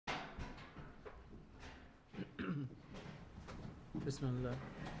Bismillah.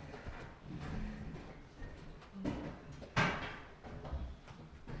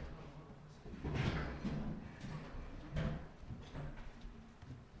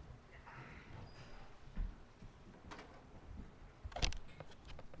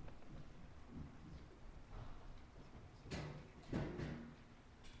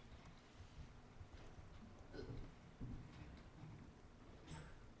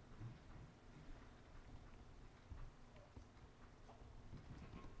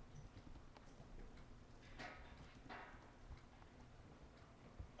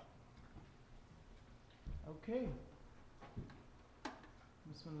 Okay.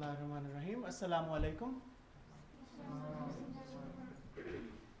 Bismillahirrahmanirrahim. Assalamu alaikum.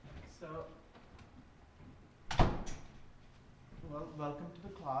 So, welcome to the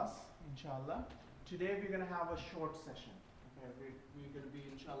class, inshallah. Today we're going to have a short session. Okay, we're going to be,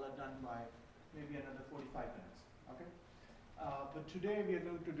 inshallah, done by maybe another 45 minutes. Okay. But today we are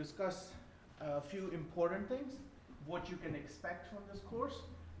going to discuss a few important things, what you can expect from this course,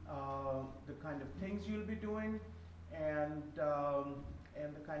 the kind of things you'll be doing, and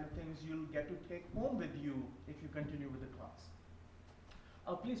the kind of things you'll get to take home with you if you continue with the class.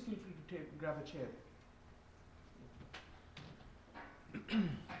 Please feel free to grab a chair.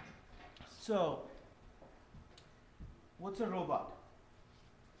 So, what's a robot?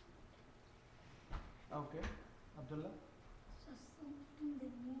 Okay, Abdullah? So something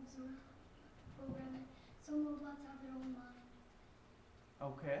that moves around, programming. Some robots have their own mind.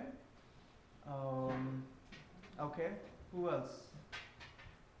 Okay. Okay. Who else?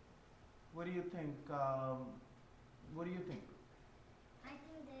 What do you think? What do you think? I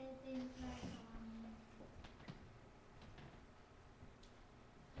think they think like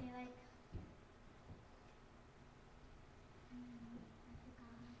they like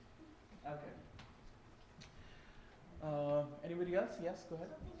I forgot. Okay. Anybody else? Yes, go ahead.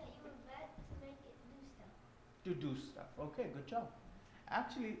 Something that you invent to make it do stuff. To do stuff. Okay, good job.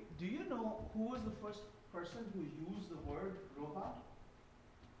 Actually, do you know who was the first person who used the word robot?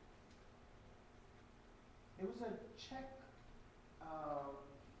 It was a Czech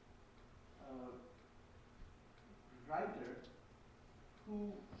writer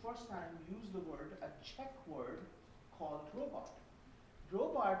who first time used the word, a Czech word called robot.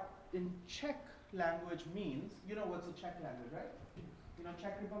 Robot in Czech language means, you know what's a Czech language, right? You know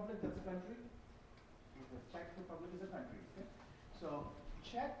Czech Republic, that's a country? Okay. Czech Republic is a country, okay? So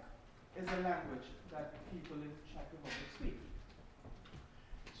Czech is a language that people in Czech Republic speak.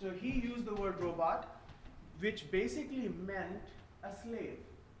 So he used the word robot, which basically meant a slave.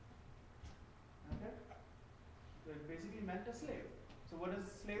 Okay? So it basically meant a slave. So what does a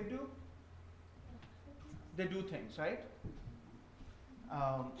slave do? They do things, right?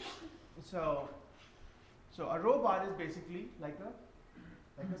 So a robot is basically like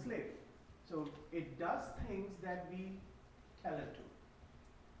a slave. So it does things that we tell it to,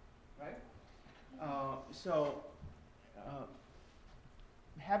 right?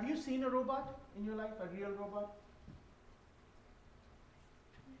 Have you seen a robot in your life, a real robot?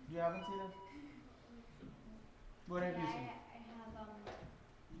 You haven't seen it? What have you seen? I have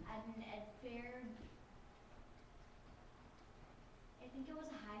at an ed fair. I think it was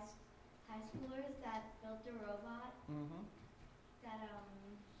a high schoolers that built a robot Mm-hmm. that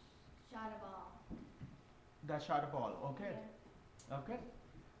shot a ball. That shot a ball. Okay. Yeah. Okay.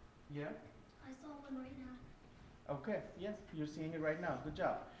 Yeah. I saw one right now. Okay. Yes, you're seeing it right now. Good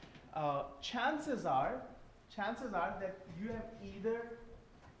job. Chances are that you have either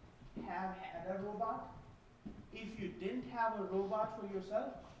have had a robot. If you didn't have a robot for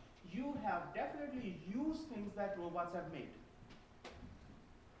yourself, you have definitely used things that robots have made.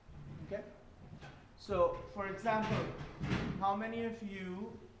 Okay? So, for example, how many of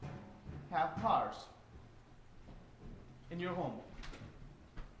you have cars in your home?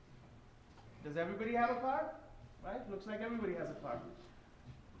 Does everybody have a car? Right? Looks like everybody has a car.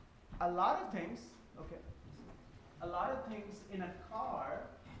 A lot of things in a car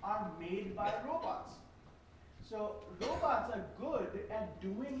are made by robots. So robots are good at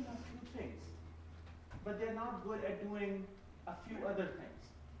doing a few things, but they're not good at doing a few other things.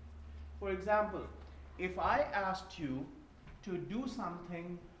 For example, if I asked you to do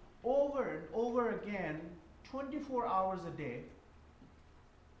something over and over again 24 hours a day,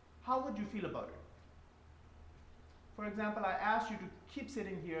 how would you feel about it? For example, I asked you to keep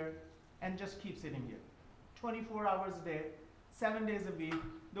sitting here and just keep sitting here 24 hours a day, 7 days a week,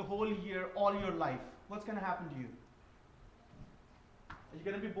 the whole year, all your life. What's going to happen to you? Are you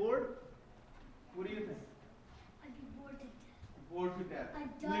going to be bored? What do you think? I'd be bored to death. Bored to death.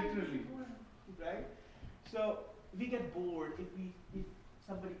 I'd die literally. bored. Right? So we get bored if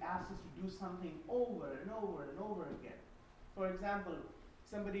somebody asks us to do something over and over and over again. For example,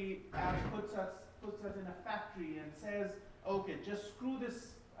 somebody puts us in a factory and says, okay, just screw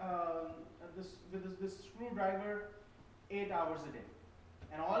this this screwdriver 8 hours a day.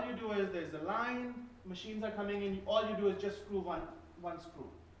 And all you do is there's a line, machines are coming in, all you do is just screw one screw.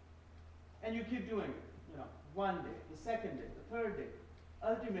 And you keep doing it, one day, the second day, the third day.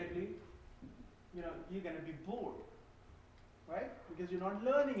 Ultimately, you're going to be bored, right? Because you're not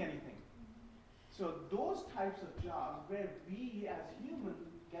learning anything. So those types of jobs where we as humans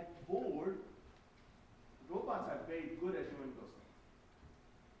get bored, robots are very good at doing those things,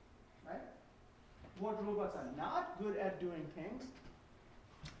 right? What robots are not good at doing things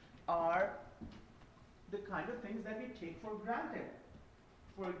are the kind of things that we take for granted.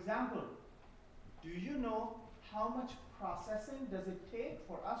 For example, do you know how much processing does it take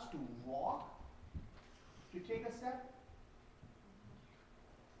for us to walk, to take a step?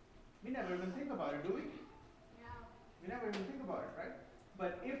 We never even think about it, do we? No. We never even think about it, right?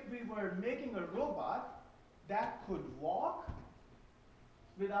 But if we were making a robot that could walk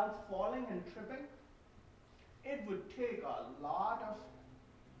without falling and tripping, it would take a lot of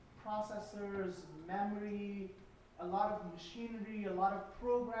processors, memory, a lot of machinery, a lot of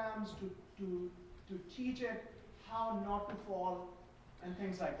programs to teach it how not to fall and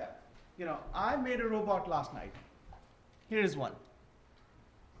things like that. I made a robot last night. Here is one.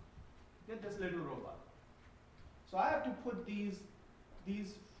 Get this little robot. So I have to put these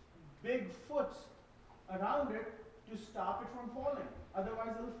big foots around it to stop it from falling.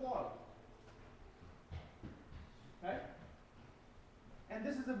 Otherwise it'll fall. Right? And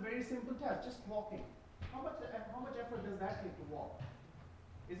this is a very simple task, just walking. How much effort does that take to walk?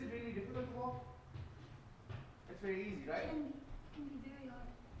 Is it really difficult to walk? It's very easy, right? It can be very hard.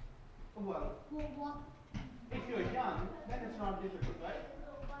 Well, Walk. if you're young, then it's not difficult, right?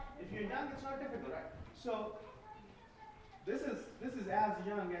 If you're young, it's not difficult, right? So this is as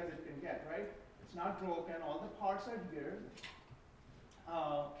young as it can get, right? It's not broken, all the parts are here.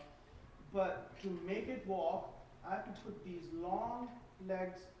 But to make it walk, I have to put these long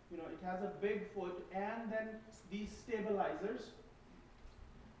legs, it has a big foot, and then these stabilizers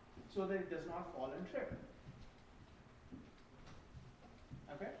so that it does not fall and trip.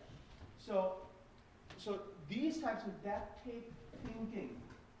 Okay? So these types of that take thinking.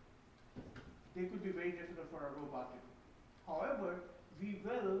 They could be very difficult for a robot to do. However, we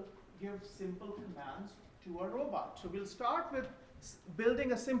will give simple commands to a robot. So we'll start with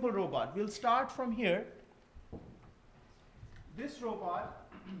building a simple robot. We'll start from here. This robot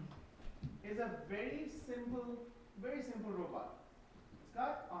is a very simple robot. It's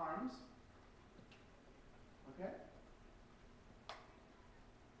got arms, okay?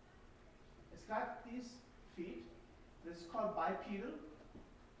 It's got these feet. This is called bipedal,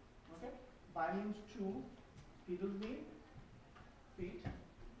 okay? Bi means two, pedal mean feet,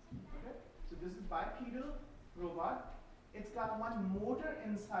 okay? So this is bipedal robot. It's got one motor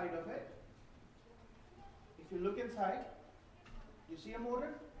inside of it. If you look inside, you see a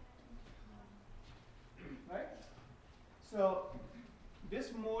motor? Right? So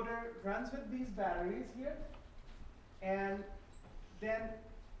this motor runs with these batteries here, and then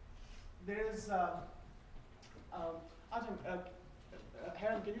there's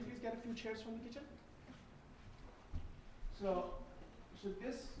Harold, can you please get a few chairs from the kitchen? So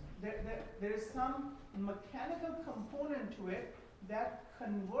there is some mechanical component to it that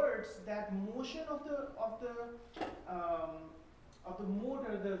converts that motion of the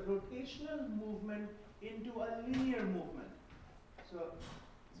motor, the rotational movement, into a linear movement. So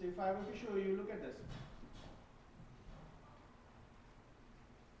if I were to show you, look at this.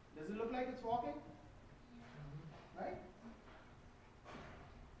 Does it look like it's walking? Right?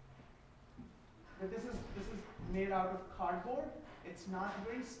 But this is made out of cardboard. It's not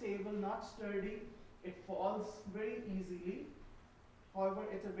very stable, not sturdy. It falls very easily. However,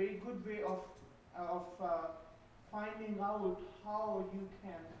 it's a very good way of finding out how you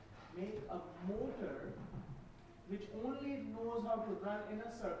can make a motor which only knows how to run in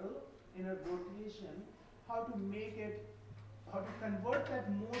a circle, in a rotation, how to convert that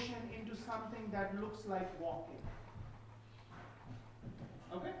motion into something that looks like walking.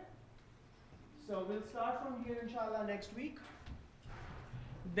 Okay? So we'll start from here, inshallah, next week.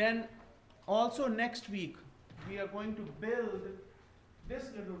 Then also next week, we are going to build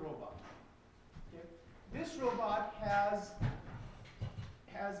this little robot. Okay? This robot has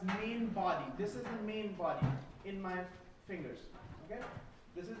main body. This is the main body in my fingers. Okay?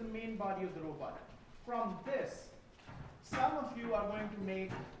 This is the main body of the robot. From this, some of you are going to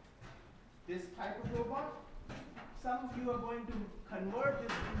make this type of robot. some of you are going to convert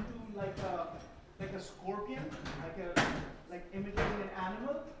this into like a scorpion, like imitating an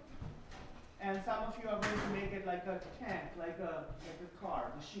animal, and some of you are going to make it like a tank, like a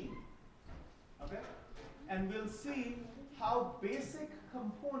car, machine. Okay? And we'll see how basic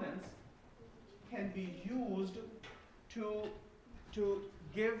components can be used to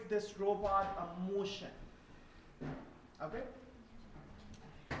give this robot a motion. Okay?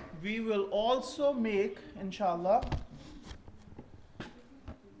 We will also make, inshallah,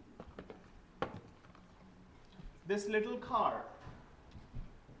 this little car.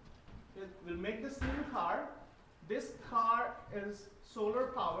 We'll make this little car. This car is solar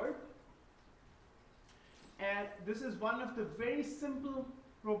powered. And this is one of the very simple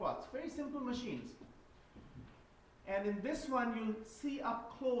robots, very simple machines. And in this one, you'll see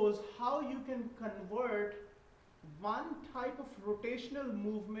up close how you can convert one type of rotational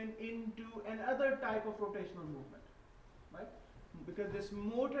movement into another type of rotational movement, right? Because this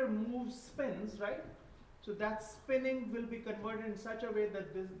motor spins, right? So that spinning will be converted in such a way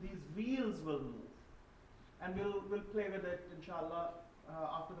that these wheels will move. And we'll play with it, inshallah,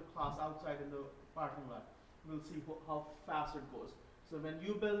 after the class outside in the parking lot. We'll see how fast it goes. So when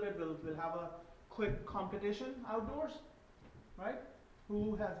you build it, we'll have a quick competition outdoors, right?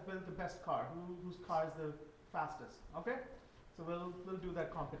 Who has built the best car? Whose car is the fastest? Okay? So we'll do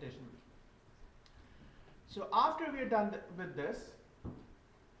that competition. So after we're done with this,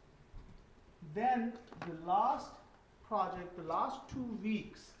 then the last project, the last 2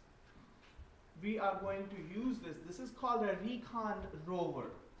 weeks, we are going to use this. This is called a recon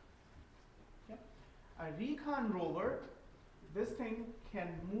rover. Okay? A recon rover, this thing can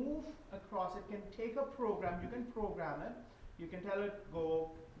move across. It can take a program. You can program it. You can tell it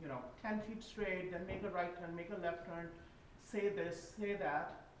go, 10 feet straight, then make a right turn, make a left turn, say this, say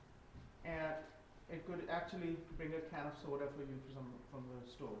that, and it could actually bring a can of soda for you from the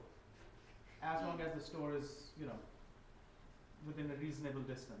store, as long as the store is, within a reasonable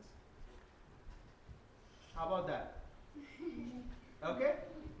distance. How about that? Okay?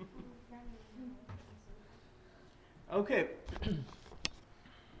 Okay.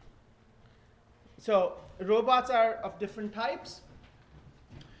 So robots are of different types.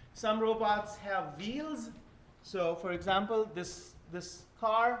 Some robots have wheels. So for example, this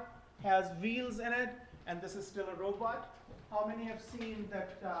car has wheels in it, and this is still a robot. How many have seen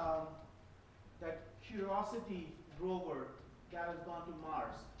that Curiosity rover that has gone to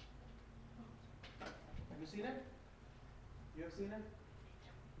Mars? Have you seen it? You have seen it?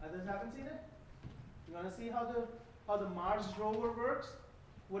 Others haven't seen it? You want to see how the Mars rover works?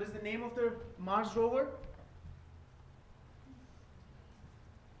 What is the name of the Mars rover?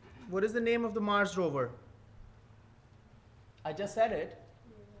 What is the name of the Mars rover? I just said it.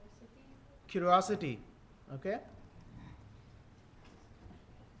 Curiosity. Okay?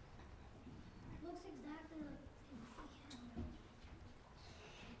 Looks exactly like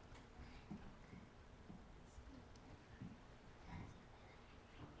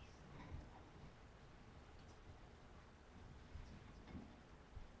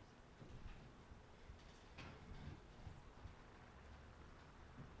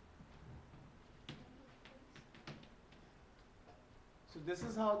So this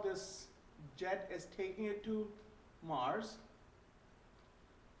is how this jet is taking it to Mars.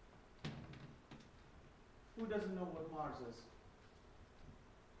 Who doesn't know what Mars is?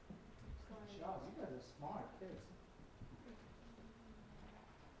 Shah, you guys are smart kids.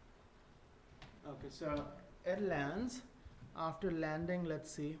 Okay, so it lands. After landing,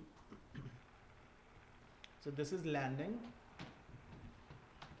 let's see. So this is landing.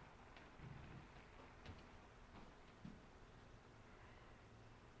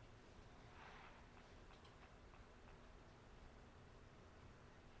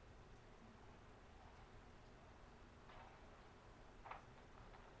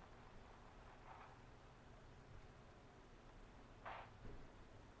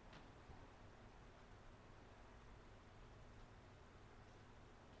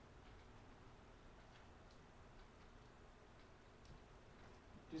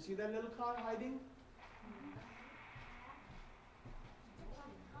 Do you see that little car hiding?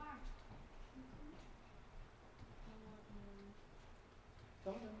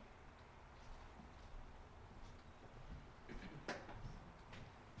 Come on.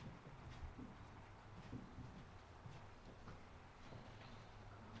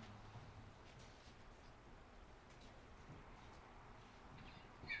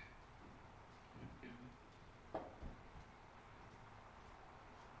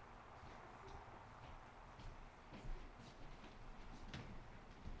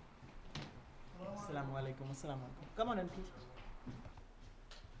 Assalamu alaikum. Assalamu alaikum. Come on in, please.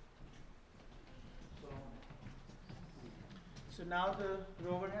 So now the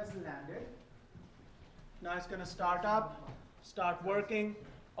rover has landed. Now it's going to start up, start working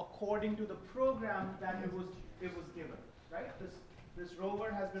according to the program that it was given, right? This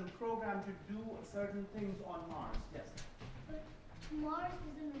rover has been programmed to do certain things on Mars. Yes. But Mars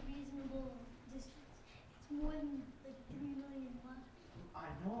isn't a reasonable distance. It's more than like 3 million miles. I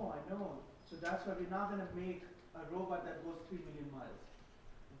know. So that's why we're not going to make a robot that goes 3 million miles.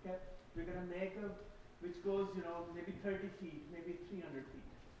 Okay? We're going to make a which goes, maybe 30 feet, maybe 300 feet.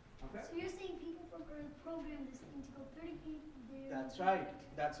 Okay? So you're saying people are going to program this thing to go 30 feet there? That's right.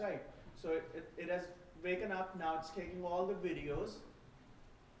 So it has waken up, now it's taking all the videos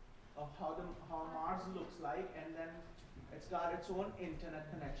of how Mars looks like, and then it's got its own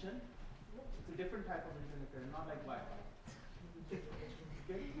internet connection. It's a different type of internet connection, not like Wi-Fi.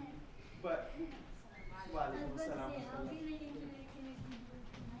 Okay? But, I was about to say, how can the internet connection work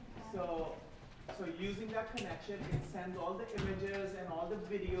like that? So using that connection, it sends all the images and all the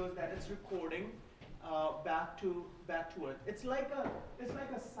videos that it's recording back to Earth. It's like a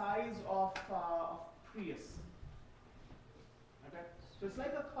size of Prius. Okay, so it's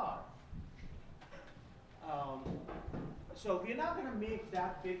like a car. So we're not going to make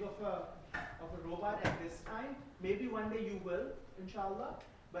that big of a robot at this time. Maybe one day you will, inshallah.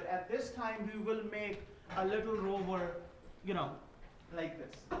 But at this time, we will make a little rover, like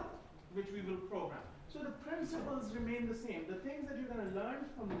this, which we will program. So the principles remain the same. The things that you're going to learn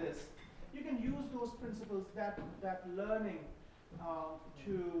from this, you can use those principles, that learning,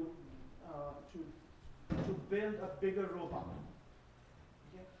 to build a bigger robot.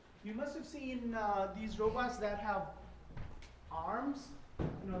 Okay? You must have seen these robots that have arms.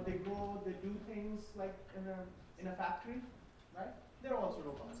 They do things like in a factory, right? They're also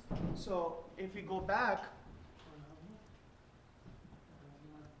robots. So if we go back.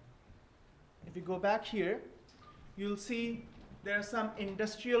 If you go back here, you'll see there are some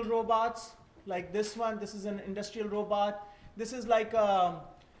industrial robots, like this one. This is an industrial robot. This is like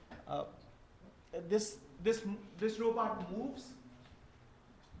this robot moves,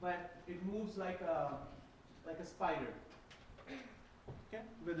 but it moves like a spider, okay,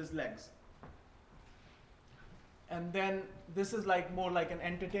 with his legs. And then this is more like an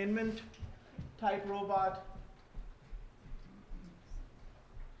entertainment type robot.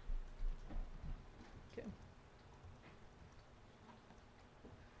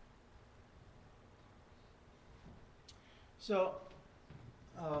 So,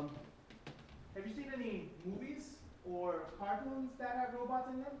 have you seen any movies or cartoons that have robots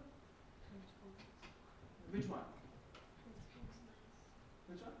in them? Which one?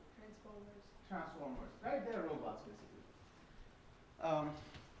 Which one? Transformers, right? They're robots, basically.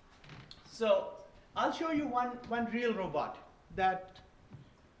 So, I'll show you one real robot that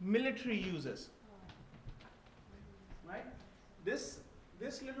military uses. Right? This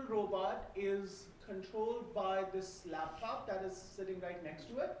little robot is controlled by this laptop that is sitting right next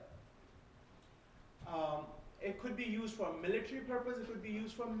to it. It could be used for military purpose, it could be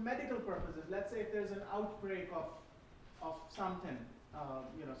used for medical purposes. Let's say if there's an outbreak of something,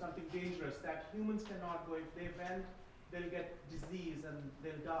 something dangerous that humans cannot go. If they went, they'll get disease and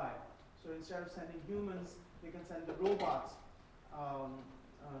they'll die. So instead of sending humans, they can send the robots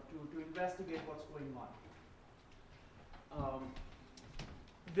to investigate what's going on.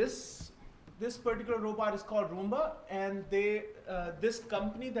 This particular robot is called Roomba, and this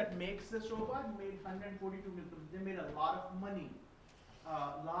company that makes this robot made 142 million. They made a lot of money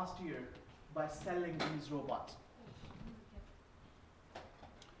last year by selling these robots.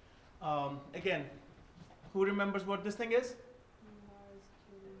 Again, who remembers what this thing is?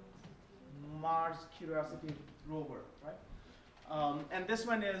 Mars Curiosity rover, right? And this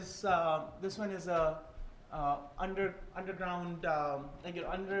one is a underground,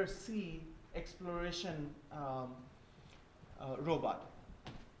 undersea exploration robot.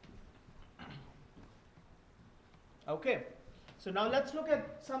 Okay, so now let's look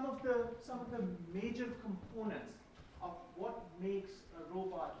at some of the major components of what makes a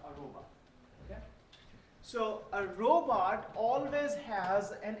robot a robot. Okay, so a robot always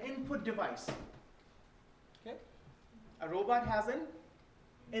has an input device. Okay, a robot has an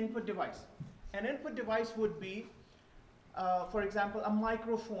input device. An input device would be, for example, a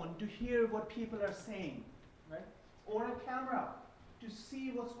microphone to hear what people are saying, right? Or a camera to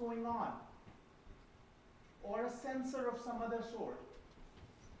see what's going on, or a sensor of some other sort.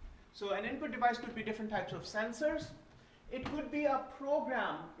 So an input device could be different types of sensors. It could be a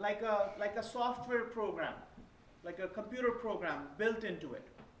program, like a software program, like a computer program built into it.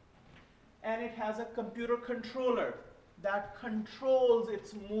 and it has a computer controller that controls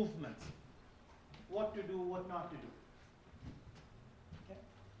its movements. What to do, what not to do. Okay?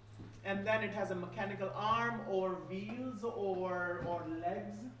 And then it has a mechanical arm or wheels or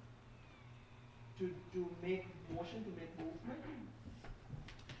legs to make motion, to make movement.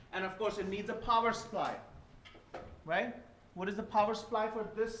 And of course, it needs a power supply, right? What is the power supply for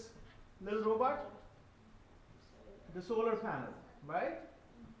this little robot? The solar panel, right?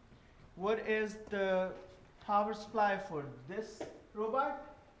 What is the power supply for this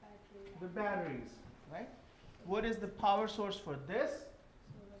robot? The batteries, right? What is the power source for this?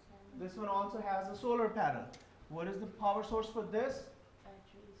 This one also has a solar panel. What is the power source for this?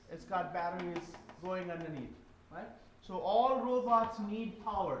 It's got batteries going underneath, right? So all robots need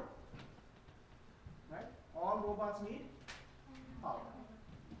power, right? All robots need power.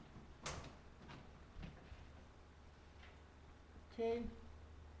 Okay.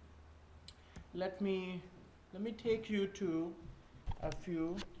 Let me take you to a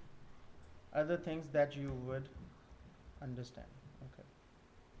few other things that you would understand. Okay.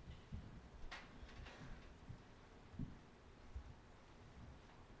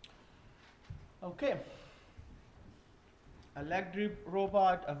 Okay. A leg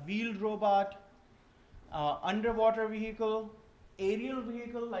robot, a wheeled robot, underwater vehicle, aerial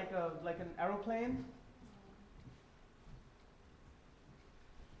vehicle like an aeroplane.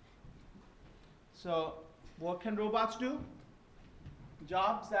 So, what can robots do?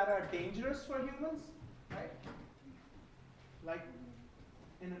 Jobs that are dangerous for humans, right? Like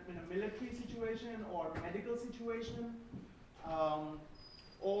in a military situation or medical situation,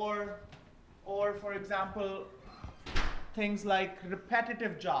 or for example, things like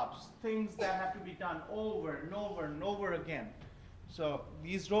repetitive jobs, things that have to be done over and over and over again. So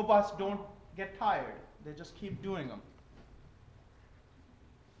these robots don't get tired; they just keep doing them.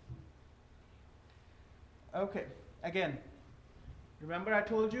 Okay, again, remember I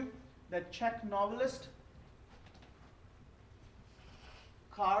told you that Czech novelist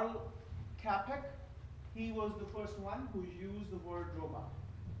Karl Čapek, he was the first one who used the word robot.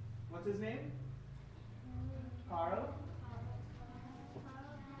 What's his name? Karl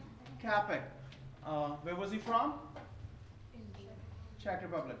Čapek. Where was he from? Czech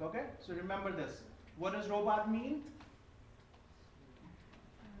Republic, okay? So remember this. What does robot mean?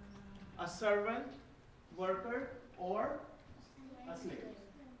 A servant, worker, or a slave.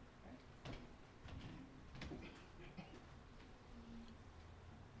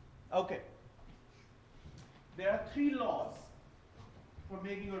 Okay. There are 3 laws for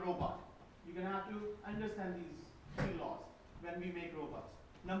making a robot. You're going to have to understand these 3 laws when we make robots.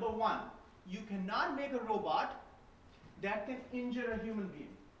 Number 1, you cannot make a robot that can injure a human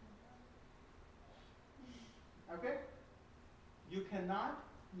being. Okay? You cannot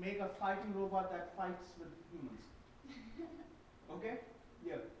make a fighting robot that fights with humans. Okay?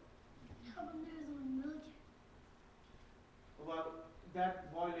 Yeah. How come there's a military? Well,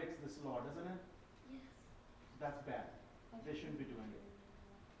 that violates this law, doesn't it? Yes. That's bad. They shouldn't be doing it.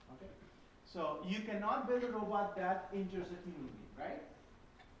 Okay? So you cannot build a robot that injures a human being, right?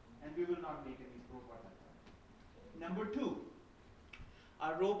 And we will not make any robot like that. Number 2,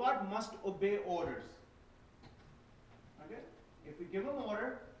 a robot must obey orders. Okay? If we give an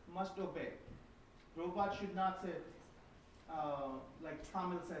order, must obey. Robot should not say, like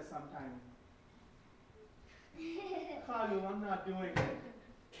Tamil says sometimes, Kalu, I'm not doing it.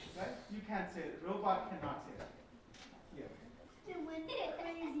 Right? You can't say it. Robot cannot say that. Yeah. It went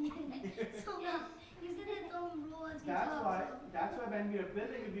crazy. So now, you said its own robots can That's talk. why when we are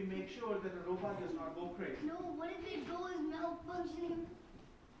building it, we make sure that the robot does not go crazy. No, what if it goes malfunctioning?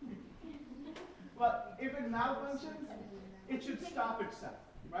 Well, if it malfunctions, it should stop itself,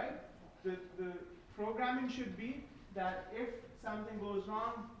 right? The programming should be that if something goes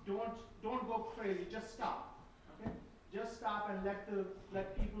wrong, don't go crazy, just stop. Okay? Just stop and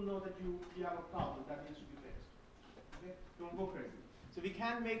let people know that you have a problem that needs to be fixed. Okay? Don't go crazy. So we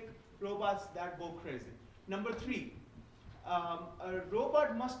can make robots that go crazy. Number 3, a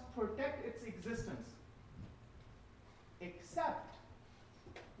robot must protect its existence, except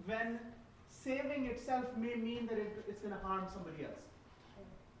when saving itself may mean that it's going to harm somebody else.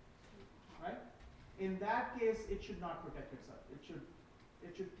 Right? In that case, it should not protect itself.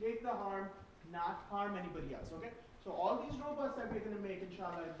 It should take the harm, not harm anybody else. Okay? So all these robots that we're going to make,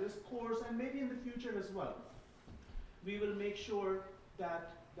 inshallah, in this course and maybe in the future as well, we will make sure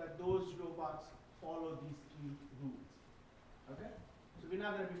that those robots follow these 3 rules. Okay? So we're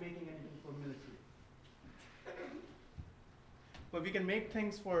not going to be making anything for military. But we can make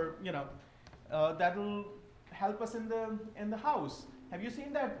things for, that will help us in the house. Have you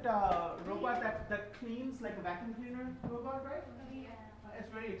seen that robot that cleans, like a vacuum cleaner robot, right? Yeah. It's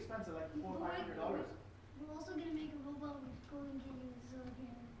very expensive, like $400-500. We're also gonna make a robot with go and get you a soda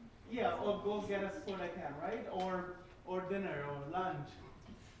can. Yeah, or go get a soda can, right? Or dinner or lunch.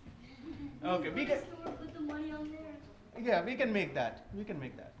 Okay, we can. Store, put the money on there. Yeah, we can make that. We can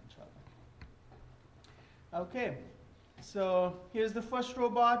make that, inshallah. Okay, so here's the first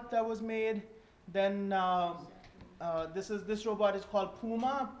robot that was made. Then this robot is called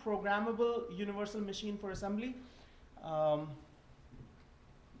Puma, Programmable Universal Machine for Assembly.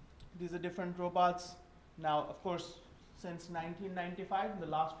 These are different robots. Now, of course, since 1995, in the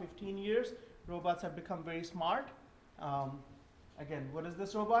last 15 years, robots have become very smart. Again, what is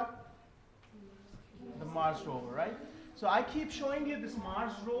this robot? The Mars rover, right? So I keep showing you this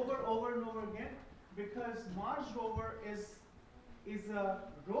Mars rover over and over again because Mars rover is a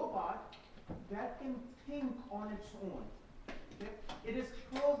robot that can think on its own. Okay? It is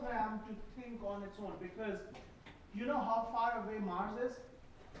programmed to think on its own because you know how far away Mars is?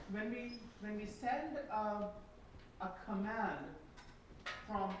 When we send a command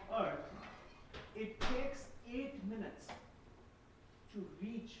from Earth, it takes 8 minutes to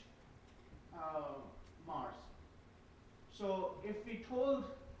reach Mars. So if we told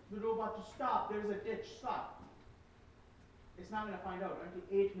the robot to stop, there's a ditch, stop. It's not going to find out until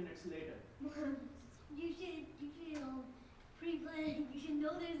 8 minutes later. You should pre-plan. You should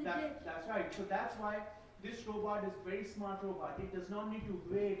know there's a ditch. That's right. So that's why this robot is a very smart robot. It does not need to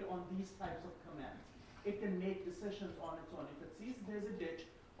wait on these types of commands. It can make decisions on its own. If it sees there's a ditch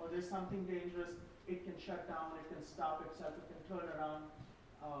or there's something dangerous, it can shut down, it can stop itself, it can turn around.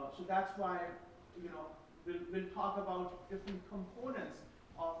 So that's why, we'll talk about different components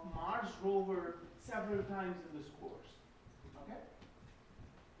of Mars rover several times in this course. Okay?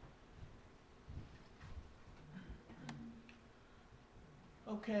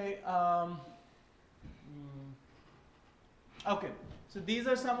 Okay. Okay. So these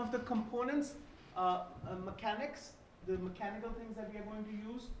are some of the components, mechanics, the mechanical things that we are going to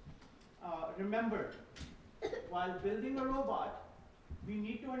use. Remember, while building a robot, we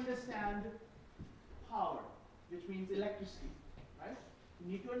need to understand power, which means electricity, right? We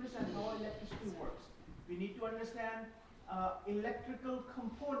need to understand how electricity works. We need to understand electrical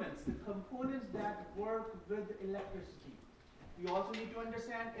components, the components that work with electricity. We also need to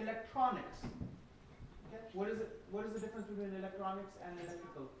understand electronics. Okay? What is the difference between electronics and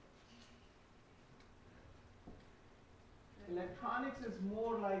electrical? Electronics is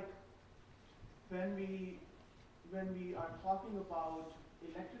more like when we are talking about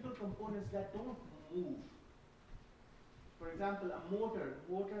electrical components that don't move. For example, a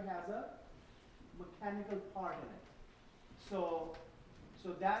motor has a mechanical part in it. So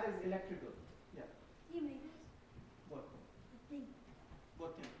that is electrical. Yeah. You make this? What? The thing.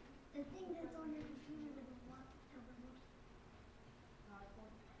 What thing? The thing that's on your computer with the what?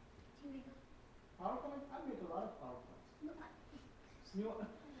 PowerPoint. Do you make a PowerPoint? I make a lot of PowerPoints. no,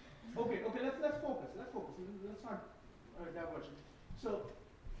 Okay, let's focus. Let's not diverge. So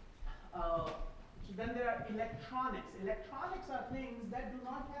then there are electronics. Electronics are things that do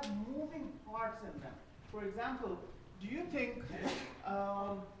not have moving parts in them. For example, do you think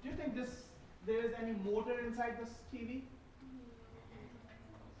there is any motor inside this TV?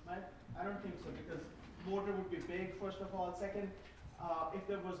 Right? I don't think so because motor would be big, first of all. Second, if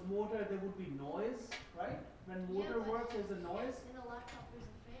there was motor, there would be noise, right? When motor works, there's a noise. in a laptop there's a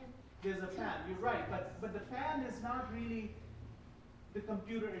fan. There's a fan, you're right, but the fan is not really the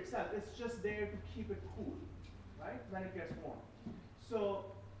computer itself. It's just there to keep it cool, right, when it gets warm. So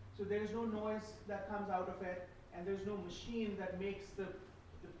there's no noise that comes out of it, and there's no machine that makes the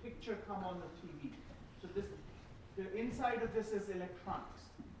picture come on the TV. So the inside of this is electronics.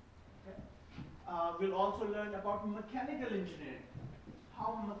 Okay? We'll also learn about mechanical engineering,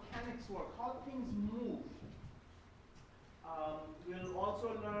 how mechanics work, how things move. We'll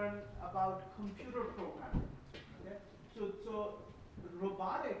also learn about computer programming. Okay? So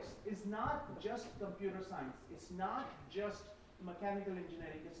robotics is not just computer science. It's not just mechanical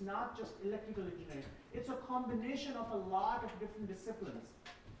engineering. It's not just electrical engineering. It's a combination of a lot of different disciplines,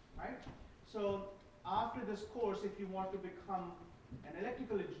 right? So after this course, if you want to become an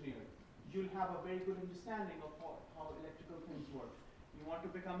electrical engineer, you'll have a very good understanding of how electrical things work. You want to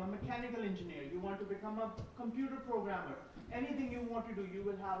become a mechanical engineer, you want to become a computer programmer, anything you want to do, you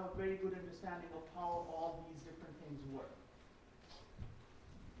will have a very good understanding of how all these different things work.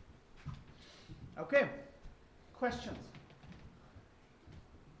 Okay, questions?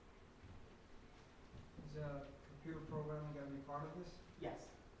 Is computer programming going to be part of this? Yes.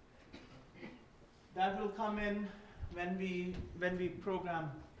 That will come in when we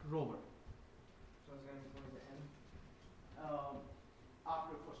program rover. So it's going to be towards the end?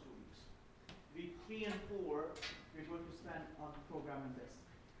 After the first 2 weeks. Week 3 and 4, we're going to spend on programming this.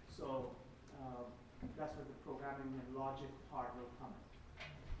 So that's where the programming and logic part will come in.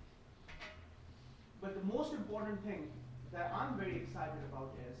 But the most important thing that I'm very excited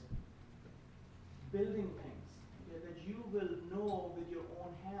about is building things, okay, that you will know with your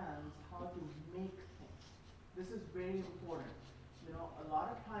own hands how to make things. This is very important. You know, a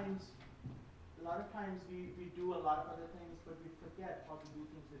lot of times we do a lot of other things, but we forget how to do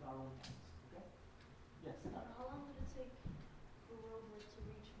things with our own hands. Okay? Yes. How long did it take for rover to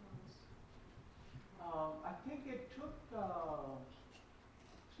reach Mars? I think it took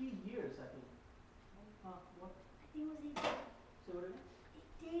 3 years. I think. What? I think it was 8 days. So what is it?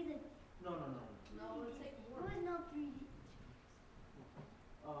 8 days. No. No, it would take more. It was not 3 days.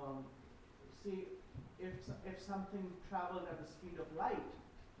 See, if something traveled at the speed of light,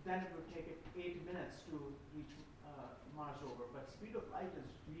 then it would take it 8 minutes to reach Mars rover. But speed of light is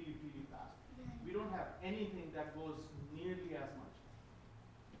really, really fast. Yeah. We don't have anything that goes nearly as much.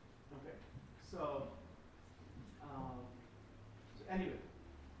 Okay, so anyway,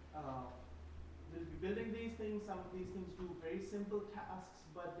 we'll be building these things. Some of these things do very simple tasks,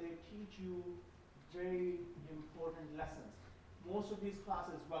 but they teach you very important lessons. Most of these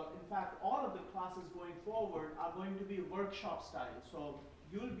classes, well, in fact, all of the classes going forward are going to be workshop style. So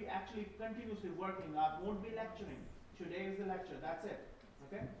you'll be actually continuously working. I won't be lecturing. Today is the lecture. That's it.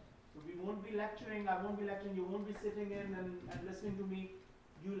 Okay? So we won't be lecturing. I won't be lecturing. You won't be sitting in and listening to me.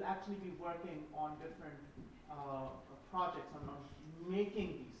 You'll actually be working on different projects on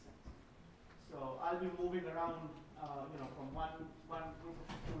making these things. So I'll be moving around, from one group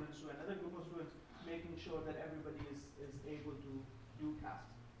of students to another group of students, making sure that everybody is able to do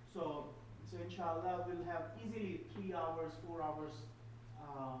tasks. So inshallah, we'll have easily 3 hours, 4 hours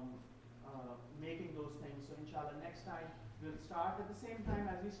making those things. So inshallah, next time we'll start at the same time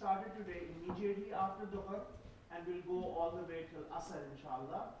as we started today, immediately after Dhuhr, and we'll go all the way till Asr,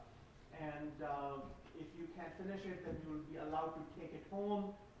 inshallah. And if you can't finish it, then you'll be allowed to take it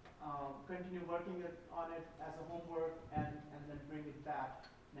home, continue working on it as a homework, and then bring it back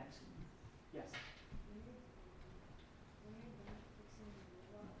next week. Yes?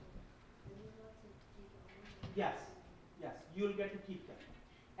 Yes, you'll get to keep them.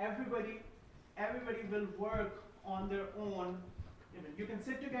 Everybody will work on their own. You can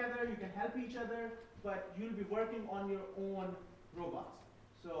sit together, you can help each other, but you'll be working on your own robots.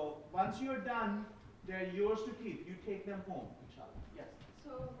 So once you're done, they're yours to keep. You take them home, inshallah. Yes?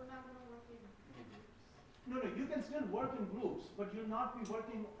 So we're not going to work in groups? No, you can still work in groups, but you'll not be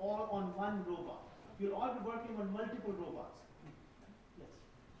working all on one robot. You'll all be working on multiple robots. Yes?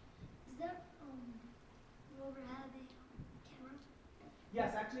 Does that rover have a camera?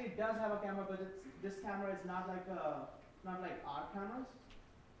 Yes, actually it does have a camera, but this camera is not like our cameras.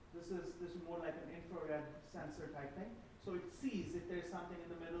 This is more like an infrared sensor type thing. So it sees if there's something in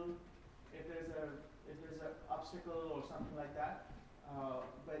the middle, if there's an obstacle or something like that.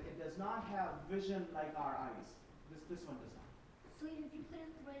 But it does not have vision like our eyes. This one does not. So if you put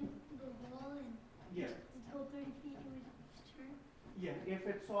it right in the wall and Yeah. to go 30 feet, it would just turn? Yeah. If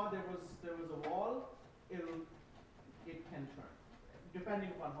it saw there was a wall, it can turn,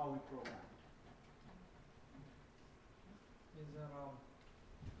 depending upon how we program it. Is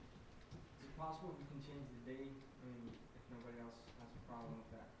it possible we can change the day? I mean, if nobody else has a problem with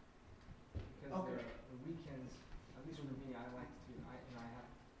that, because Okay. the weekends, at least for me, I like to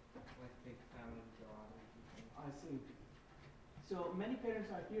take the family to go out on the weekend. I see. So many parents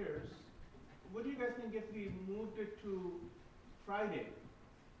are here. What do you guys think if we moved it to Friday,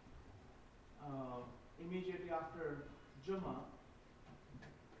 immediately after Jummah,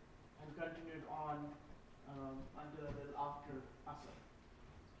 and continued on until a little after Asr?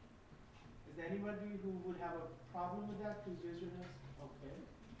 Is there anybody who would have a problem with that? Please raise your hands. Okay.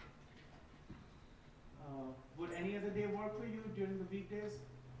 Would any other day work for you during the weekdays?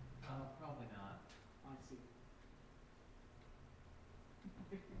 Probably not. I see.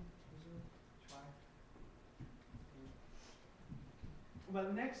 Try.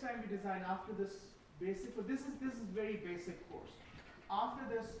 Well, next time we design after this basic, but this is very basic course. After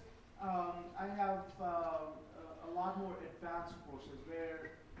this, I have a lot more advanced courses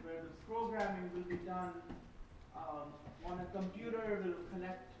where the programming will be done on a computer. Will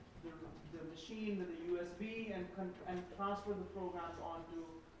connect the machine with a USB and transfer the programs onto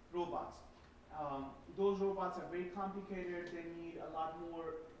robots. Those robots are very complicated. They need a lot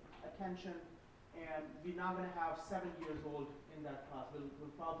more attention, and we're not going to have 7 years old in that class.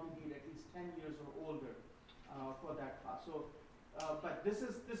 We'll probably need at least 10 years or older for that class. So, but this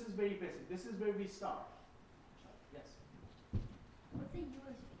is very basic. This is where we start. Yes. What's a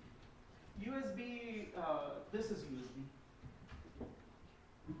USB? USB. This is USB.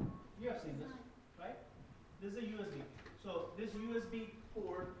 You have seen this, right? This is a USB. So this USB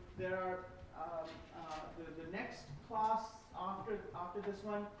port, there are the next class after this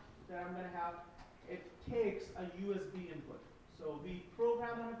one that I'm going to have, it takes a USB input. So we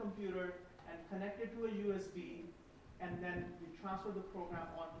program on a computer and connect it to a USB, and then we transfer the program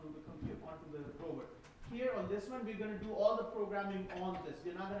onto the computer, onto the robot. Here on this one, we're going to do all the programming on this.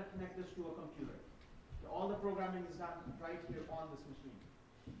 We're not going to connect this to a computer. All the programming is done right here on this machine.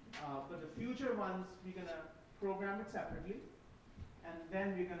 But the future ones, we're going to program it separately, and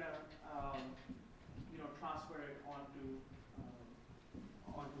then we're going to transfer it onto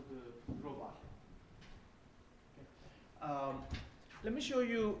the robot. Okay. Let me show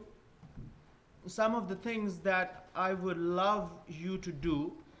you some of the things that I would love you to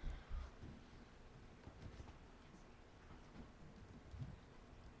do.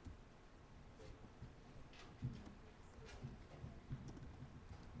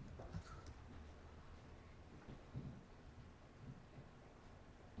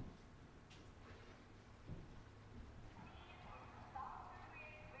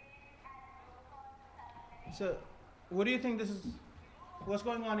 So, what do you think this is? What's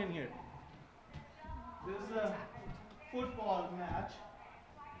going on in here? This is a football match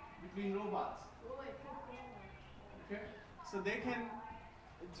between robots. Okay, so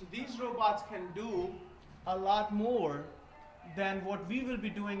these robots can do a lot more than what we will be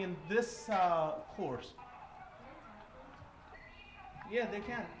doing in this course. Yeah, they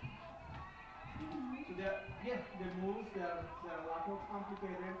can. So they move. They're a lot more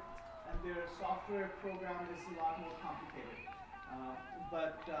complicated, and their software program is a lot more complicated.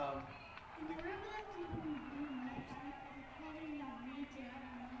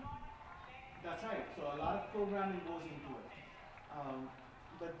 That's right. So a lot of programming goes into it.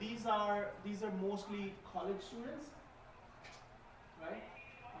 But these are mostly college students, right?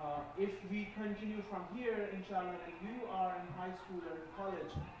 If we continue from here, inshallah, and you are in high school or in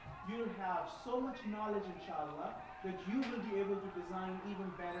college, you'll have so much knowledge, inshallah, that you will be able to design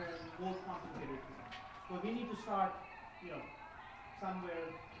even better and more complicated things. But we need to start, somewhere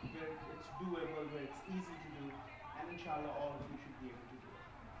where it's doable, where it's easy to do, and inshallah, all of you should be able to do it.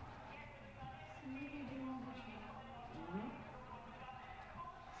 Mm-hmm.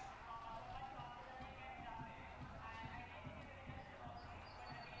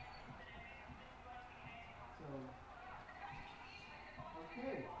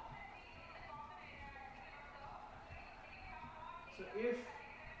 Okay. So if,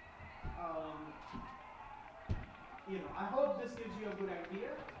 I hope this gives you a good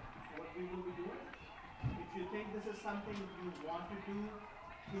idea what we will be doing. If you think this is something you want to do,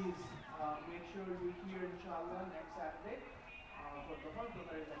 please make sure you're here, inshallah, next Saturday for the Dhuhr.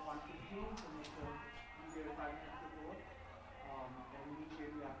 Dhuhr is at 1:15, so make sure you're here 5 minutes before. And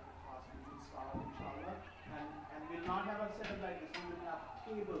immediately after the class, we will start, inshallah. And we'll not have a setup like this. We will have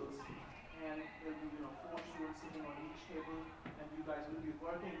tables, and there will be 4 students sitting on each table, and you guys will be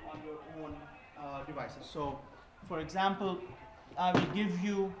working on your own devices. So, for example, I will give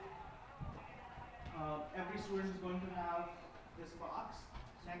you, every student is going to have this box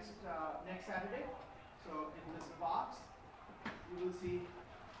next Saturday. So in this box, you will see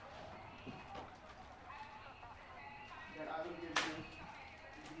that I will give you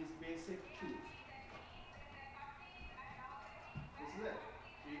these basic tools. This is it.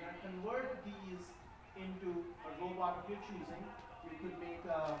 So you're going to convert these into a robot of your choosing. You could make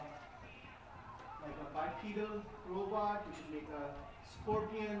like a bipedal robot, you could make a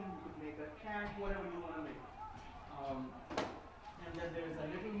scorpion, you could make a cat, whatever you want to make. And then there is a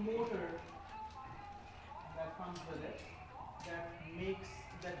little motor that comes with it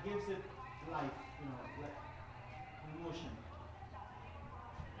that gives it life, like motion.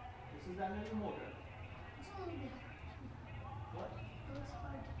 This is that little motor. What?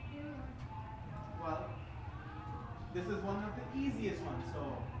 Well, this is one of the easiest ones, so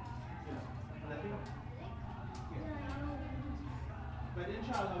let me know. But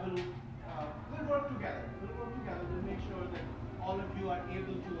inshallah, we'll work together. We'll make sure that all of you are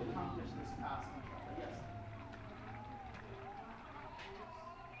able to accomplish this task. Yes.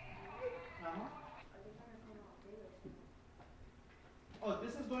 Oh,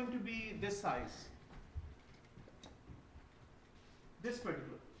 this is going to be this size. This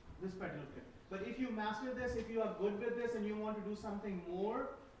particular thing. But if you master this, if you are good with this, and you want to do something more,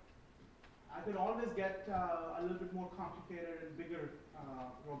 I could always get a little bit more complicated and bigger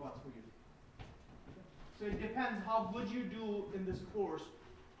robots for you. Okay. So it depends how good you do in this course.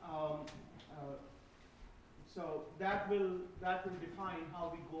 Um, so that will define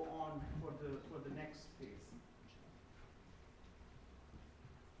how we go on for the next phase.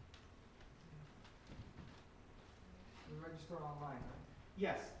 You register online, right?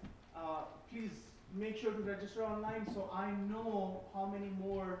 Yes. Please make sure to register online so I know how many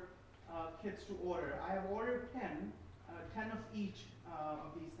more kits to order. I have ordered 10, 10 of each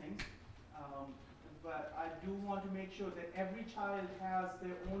of these things. But I do want to make sure that every child has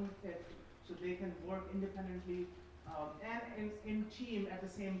their own kit so they can work independently and in team at the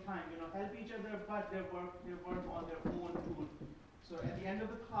same time. You know, help each other, but they work on their own tool. So at the end of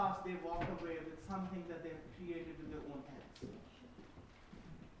the class, they walk away with something that they've created with their own hands.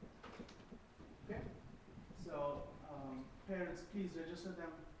 Okay? So parents, please register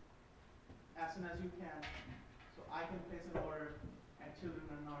them as soon as you can, so I can place an order and children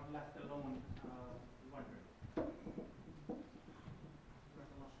are not left alone wondering. Oh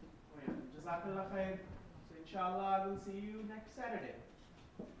yeah, Jazakallah khair. So inshallah I will see you next Saturday.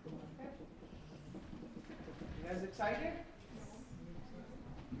 Okay? You guys excited?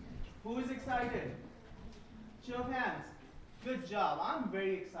 Who is excited? Show of hands. Good job. I'm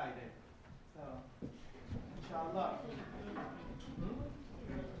very excited. So inshallah.